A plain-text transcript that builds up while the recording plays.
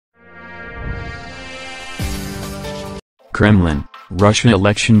Kremlin, Russia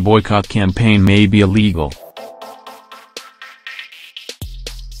election boycott campaign may be illegal.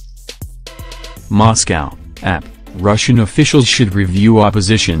 Moscow, AP. Russian officials should review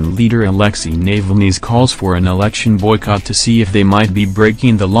opposition leader Alexei Navalny's calls for an election boycott to see if they might be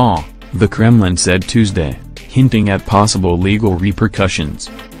breaking the law, the Kremlin said Tuesday, hinting at possible legal repercussions.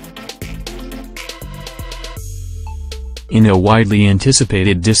 In a widely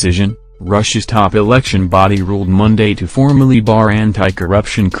anticipated decision, Russia's top election body ruled Monday to formally bar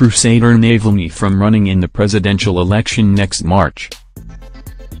anti-corruption crusader Navalny from running in the presidential election next March.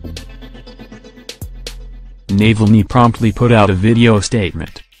 Navalny promptly put out a video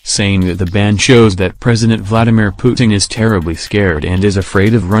statement, saying that the ban shows that President Vladimir Putin is terribly scared and is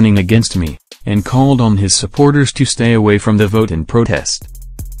afraid of running against me, and called on his supporters to stay away from the vote in protest.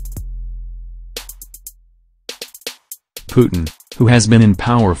 Putin, who has been in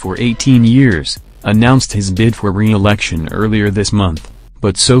power for 18 years, announced his bid for re-election earlier this month,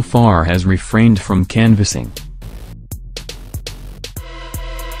 but so far has refrained from canvassing.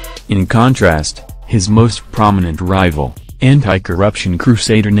 In contrast, his most prominent rival, anti-corruption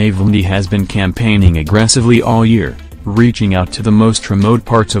crusader Navalny has been campaigning aggressively all year, reaching out to the most remote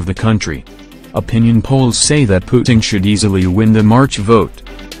parts of the country. Opinion polls say that Putin should easily win the March vote.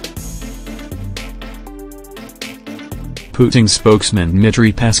 Putin's spokesman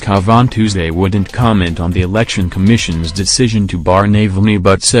Dmitry Peskov on Tuesday wouldn't comment on the Election Commission's decision to bar Navalny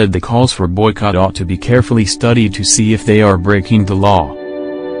but said the calls for boycott ought to be carefully studied to see if they are breaking the law.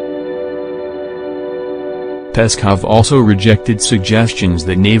 Peskov also rejected suggestions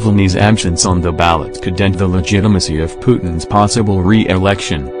that Navalny's absence on the ballot could dent the legitimacy of Putin's possible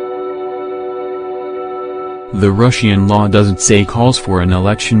re-election. The Russian law doesn't say calls for an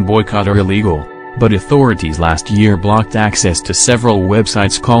election boycott are illegal, but authorities last year blocked access to several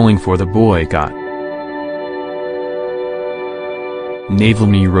websites calling for the boycott.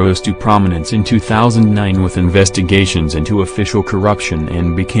 Navalny rose to prominence in 2009 with investigations into official corruption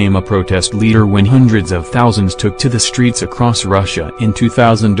and became a protest leader when hundreds of thousands took to the streets across Russia in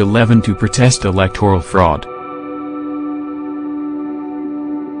 2011 to protest electoral fraud.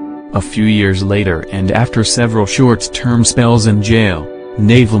 A few years later and after several short-term spells in jail,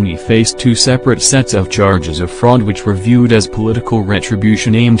 Navalny faced two separate sets of charges of fraud which were viewed as political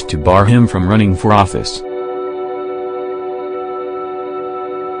retribution aimed to bar him from running for office.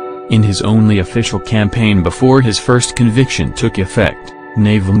 In his only official campaign before his first conviction took effect,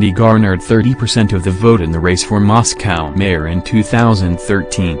 Navalny garnered 30% of the vote in the race for Moscow mayor in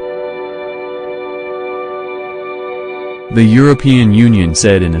 2013. The European Union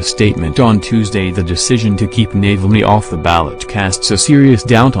said in a statement on Tuesday the decision to keep Navalny off the ballot casts a serious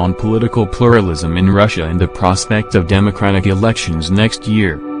doubt on political pluralism in Russia and the prospect of democratic elections next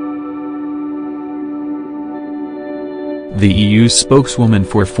year. The EU's spokeswoman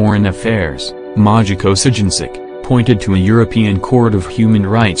for Foreign Affairs, Maja Kosygin, pointed to a European Court of Human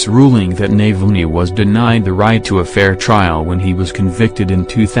Rights ruling that Navalny was denied the right to a fair trial when he was convicted in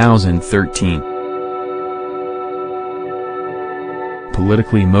 2013.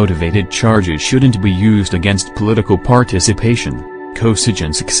 Politically motivated charges shouldn't be used against political participation,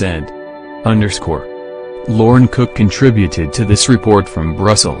 Kosygin said. Lauren Cook contributed to this report from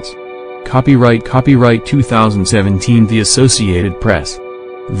Brussels. Copyright 2017 The Associated Press.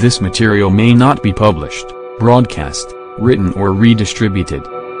 This material may not be published, broadcast, written or redistributed.